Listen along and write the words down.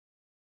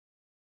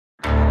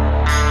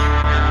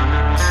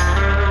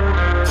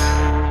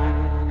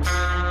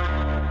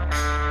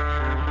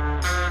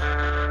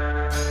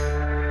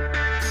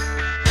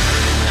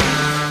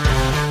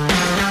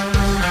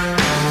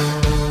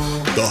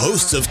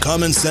hosts of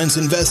Common Sense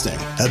Investing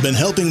have been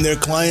helping their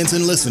clients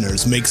and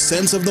listeners make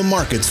sense of the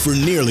markets for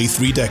nearly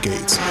 3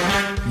 decades.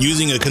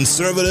 Using a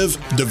conservative,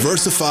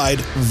 diversified,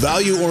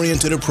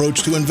 value-oriented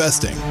approach to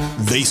investing,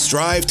 they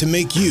strive to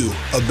make you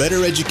a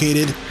better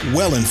educated,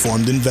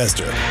 well-informed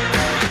investor.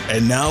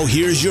 And now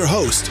here's your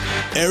host,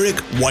 Eric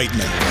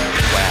Whiteman.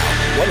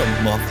 Wow, what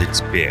a month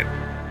it's been.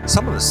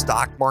 Some of the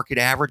stock market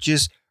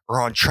averages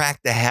are on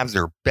track to have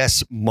their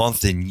best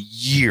month in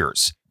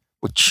years,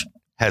 which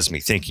has me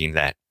thinking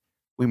that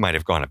we might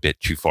have gone a bit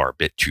too far, a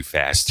bit too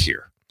fast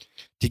here.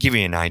 To give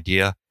you an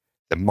idea,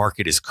 the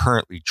market is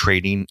currently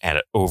trading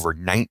at over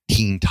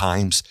 19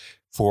 times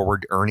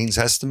forward earnings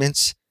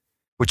estimates,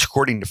 which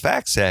according to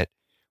FactSet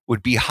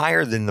would be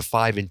higher than the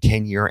 5 and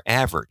 10 year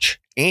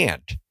average.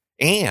 And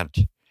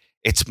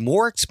it's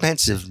more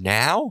expensive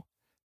now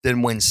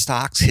than when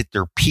stocks hit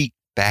their peak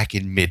back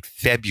in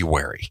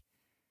mid-February.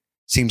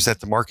 Seems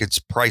that the market's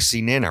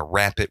pricing in a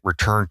rapid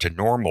return to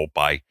normal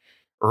by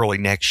early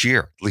next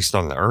year, at least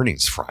on the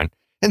earnings front.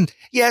 And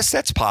yes,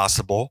 that's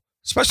possible,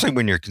 especially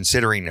when you're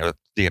considering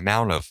the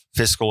amount of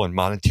fiscal and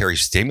monetary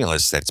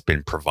stimulus that's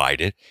been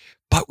provided.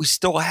 But we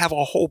still have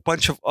a whole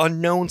bunch of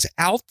unknowns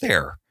out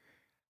there.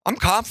 I'm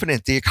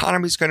confident the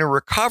economy is going to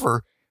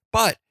recover,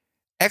 but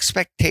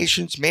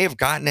expectations may have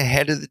gotten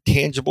ahead of the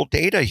tangible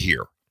data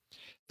here.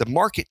 The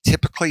market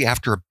typically,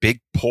 after a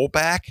big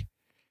pullback,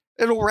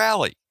 it'll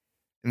rally.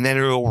 And then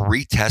it'll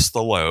retest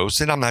the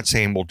lows. And I'm not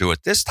saying we'll do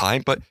it this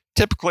time, but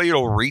typically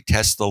it'll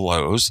retest the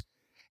lows.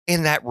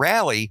 And that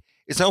rally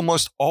is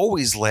almost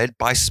always led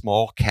by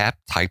small cap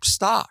type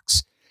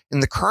stocks. In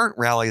the current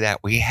rally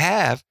that we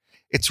have,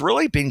 it's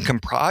really been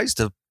comprised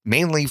of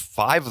mainly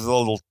 5 of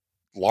the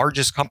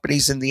largest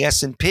companies in the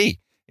S&P.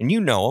 And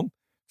you know them: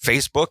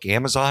 Facebook,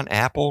 Amazon,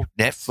 Apple,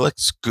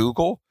 Netflix,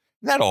 Google.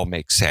 That all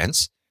makes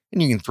sense.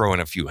 And you can throw in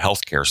a few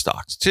healthcare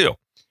stocks too.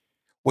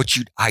 What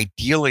you'd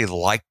ideally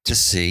like to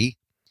see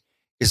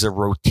is a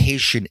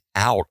rotation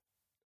out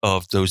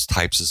of those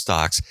types of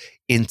stocks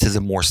into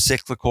the more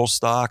cyclical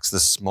stocks, the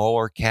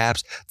smaller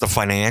caps, the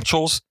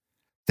financials.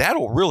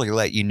 That'll really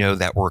let you know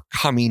that we're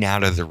coming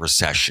out of the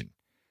recession.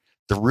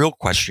 The real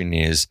question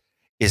is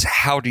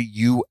how do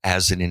you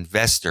as an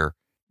investor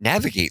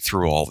navigate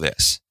through all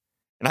this?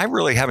 And I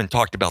really haven't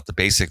talked about the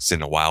basics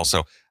in a while,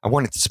 so I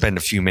wanted to spend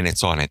a few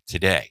minutes on it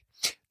today.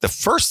 The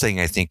first thing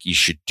I think you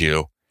should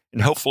do,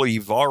 and hopefully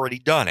you've already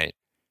done it,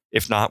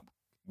 if not,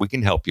 we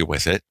can help you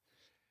with it,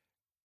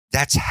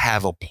 that's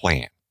have a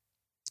plan.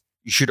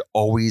 You should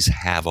always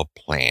have a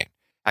plan.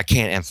 I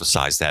can't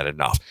emphasize that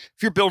enough.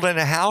 If you're building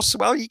a house,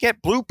 well, you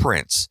get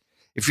blueprints.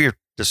 If you're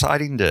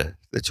deciding that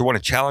you want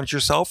to challenge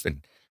yourself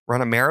and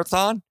run a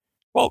marathon,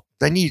 well,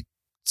 then you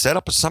set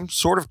up some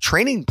sort of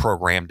training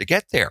program to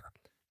get there,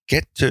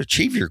 get to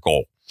achieve your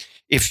goal.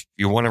 If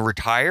you want to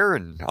retire,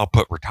 and I'll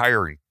put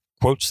retire in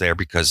quotes there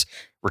because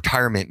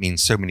retirement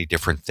means so many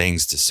different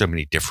things to so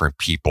many different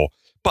people.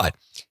 But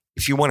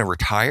if you want to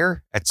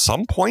retire at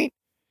some point,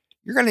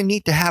 you're going to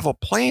need to have a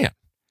plan.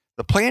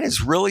 The plan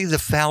is really the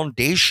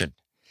foundation.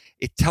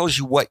 It tells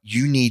you what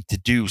you need to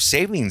do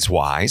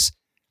savings-wise,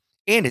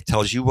 and it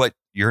tells you what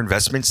your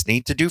investments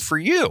need to do for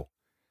you.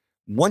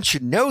 Once you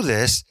know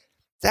this,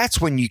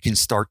 that's when you can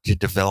start to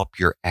develop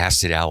your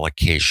asset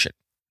allocation.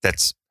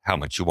 That's how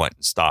much you want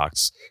in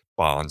stocks,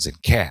 bonds,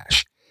 and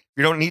cash. If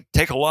you don't need to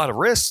take a lot of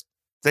risks,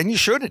 then you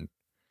shouldn't.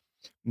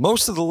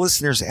 Most of the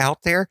listeners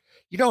out there,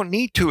 you don't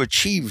need to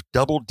achieve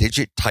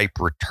double-digit type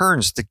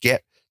returns to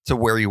get to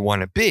where you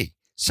want to be.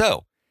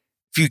 So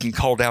if you can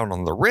call down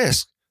on the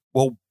risk,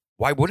 well,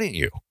 why wouldn't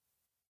you?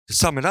 To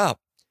sum it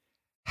up,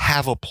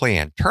 have a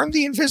plan. Turn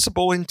the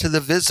invisible into the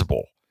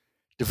visible.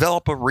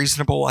 Develop a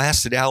reasonable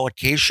asset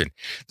allocation.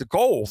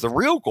 The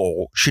real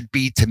goal should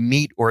be to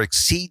meet or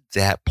exceed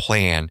that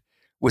plan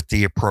with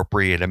the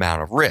appropriate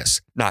amount of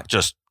risk, not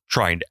just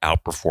trying to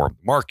outperform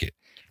the market.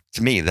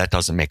 To me, that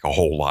doesn't make a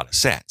whole lot of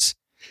sense.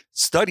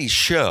 Studies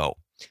show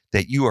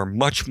that you are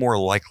much more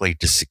likely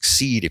to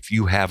succeed if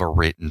you have a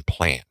written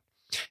plan.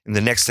 And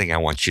the next thing I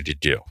want you to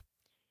do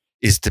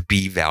is to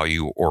be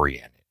value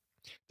oriented.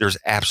 There's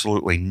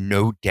absolutely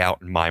no doubt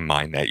in my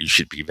mind that you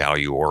should be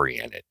value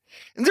oriented.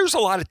 And there's a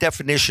lot of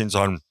definitions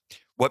on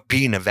what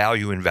being a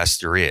value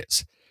investor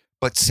is.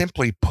 But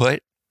simply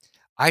put,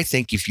 I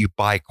think if you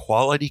buy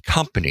quality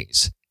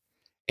companies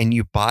and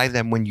you buy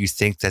them when you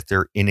think that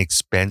they're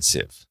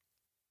inexpensive,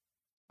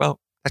 well,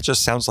 that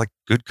just sounds like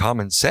good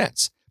common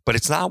sense. But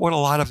it's not what a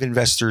lot of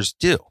investors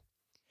do.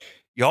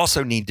 You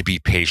also need to be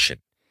patient.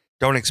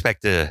 Don't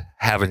expect to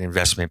have an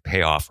investment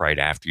pay off right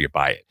after you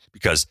buy it,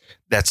 because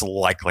that's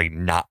likely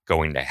not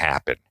going to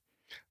happen.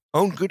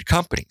 Own good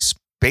companies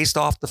based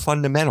off the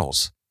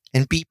fundamentals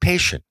and be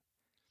patient.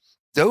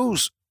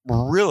 Those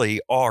really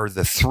are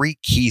the 3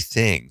 key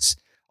things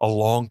a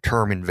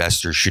long-term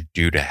investor should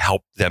do to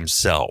help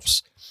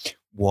themselves.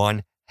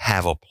 1,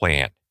 have a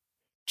plan.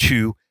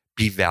 2,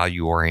 be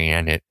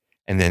value-oriented.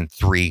 And then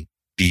 3,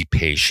 be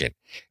patient.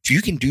 If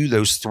you can do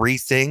those 3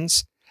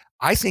 things,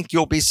 I think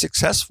you'll be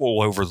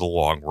successful over the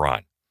long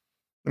run.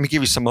 Let me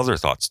give you some other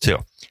thoughts too.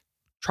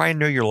 Try and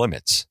know your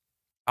limits.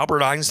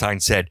 Albert Einstein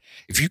said,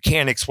 if you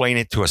can't explain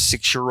it to a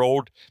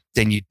 6-year-old,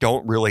 then you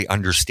don't really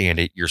understand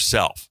it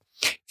yourself.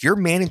 If you're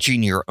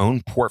managing your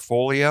own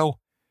portfolio,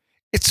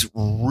 it's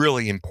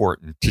really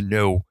important to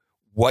know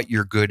what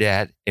you're good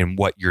at and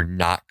what you're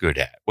not good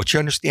at, what you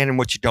understand and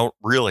what you don't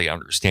really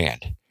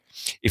understand.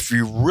 If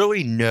you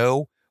really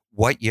know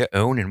what you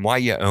own and why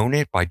you own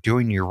it by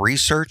doing your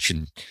research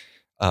and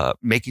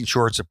making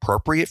sure it's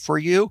appropriate for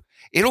you,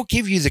 it'll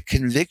give you the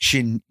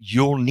conviction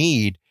you'll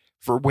need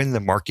for when the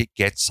market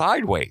gets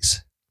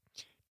sideways.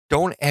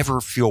 Don't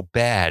ever feel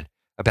bad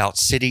about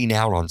sitting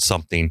out on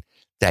something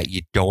that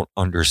you don't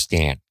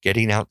understand.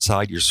 Getting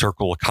outside your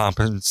circle of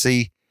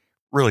competency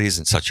really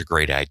isn't such a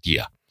great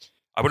idea.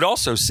 I would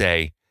also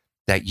say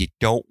that you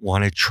don't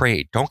want to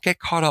trade. Don't get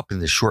caught up in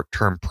the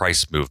short-term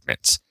price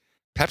movements.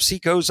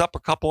 Pepsi goes up a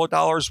couple of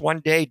dollars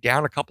one day,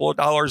 down a couple of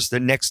dollars the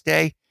next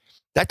day.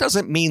 That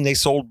doesn't mean they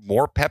sold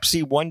more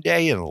Pepsi one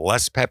day and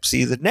less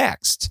Pepsi the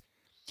next.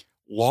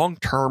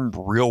 Long-term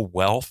real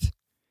wealth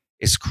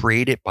is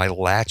created by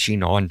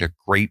latching on to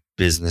great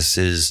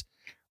businesses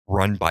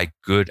run by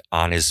good,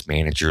 honest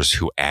managers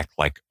who act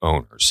like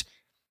owners.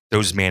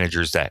 Those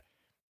managers that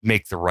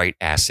make the right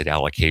asset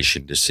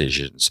allocation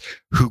decisions,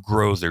 who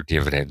grow their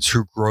dividends,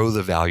 who grow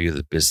the value of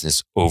the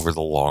business over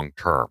the long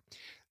term.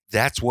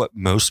 That's what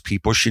most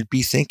people should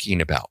be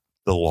thinking about,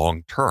 the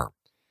long term.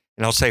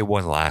 And I'll say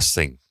one last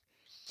thing.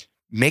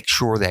 Make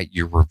sure that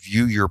you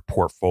review your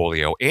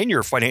portfolio and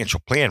your financial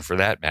plan for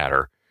that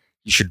matter.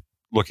 You should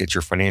look at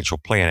your financial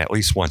plan at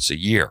least once a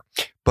year,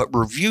 but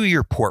review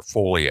your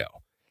portfolio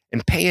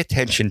and pay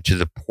attention to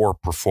the poor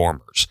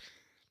performers.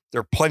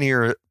 There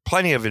are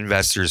plenty of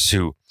investors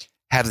who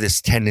have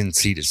this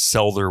tendency to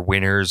sell their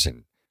winners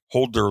and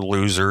hold their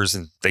losers,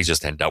 and they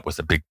just end up with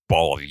a big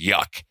ball of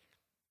yuck.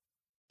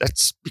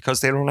 That's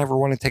because they don't ever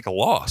want to take a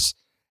loss,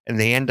 and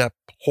they end up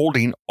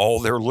holding all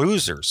their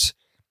losers.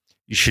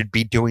 You should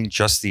be doing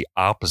just the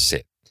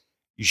opposite.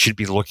 You should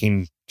be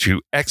looking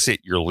to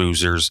exit your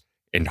losers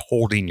and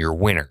holding your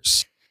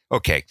winners.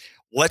 Okay,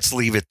 let's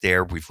leave it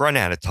there. We've run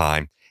out of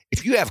time.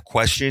 If you have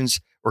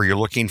questions or you're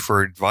looking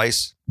for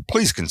advice,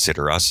 please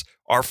consider us.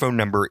 Our phone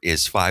number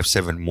is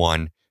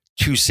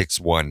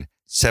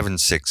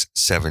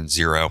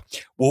 571-261-7670.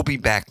 We'll be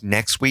back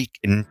next week.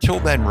 And until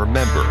then,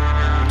 remember,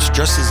 it's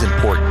just as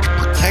important to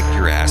protect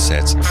your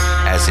assets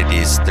as it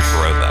is to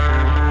grow them.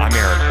 I'm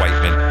Eric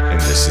Whiteman, and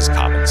this is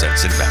Common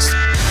Sense Investing.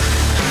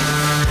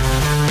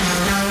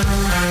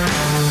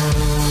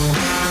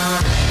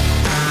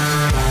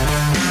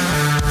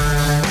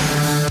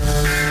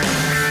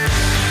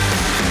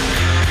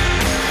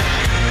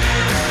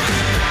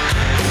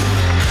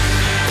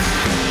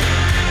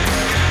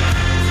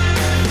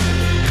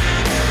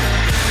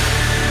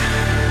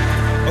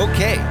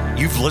 Okay,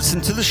 you've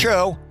listened to the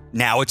show.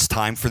 Now it's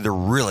time for the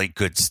really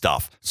good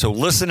stuff. So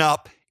listen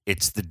up.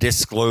 It's the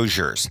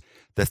disclosures.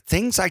 The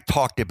things I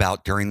talked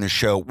about during the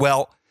show,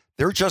 well,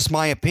 they're just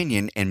my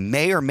opinion and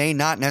may or may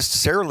not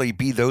necessarily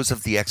be those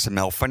of the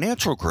XML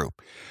Financial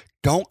Group.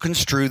 Don't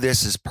construe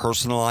this as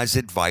personalized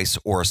advice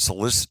or a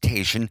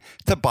solicitation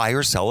to buy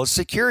or sell a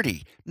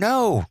security.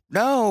 No.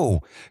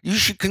 You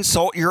should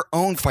consult your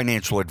own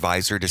financial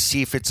advisor to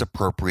see if it's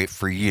appropriate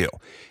for you.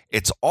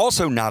 It's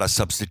also not a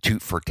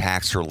substitute for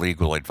tax or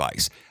legal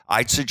advice.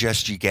 I'd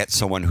suggest you get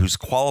someone who's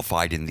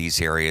qualified in these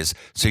areas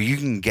so you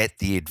can get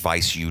the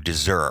advice you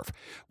deserve.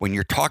 When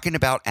you're talking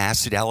about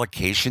asset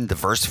allocation,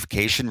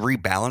 diversification,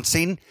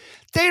 rebalancing,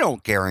 they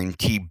don't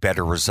guarantee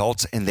better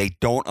results and they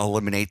don't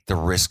eliminate the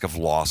risk of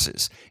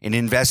losses. In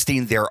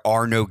investing, there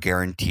are no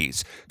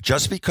guarantees.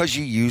 Just because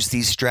you use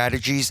these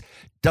strategies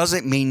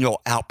doesn't mean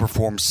you'll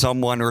outperform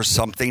someone or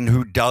something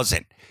who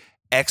doesn't.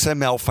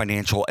 XML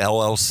Financial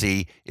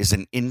LLC is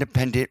an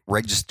independent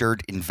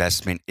registered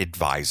investment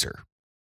advisor.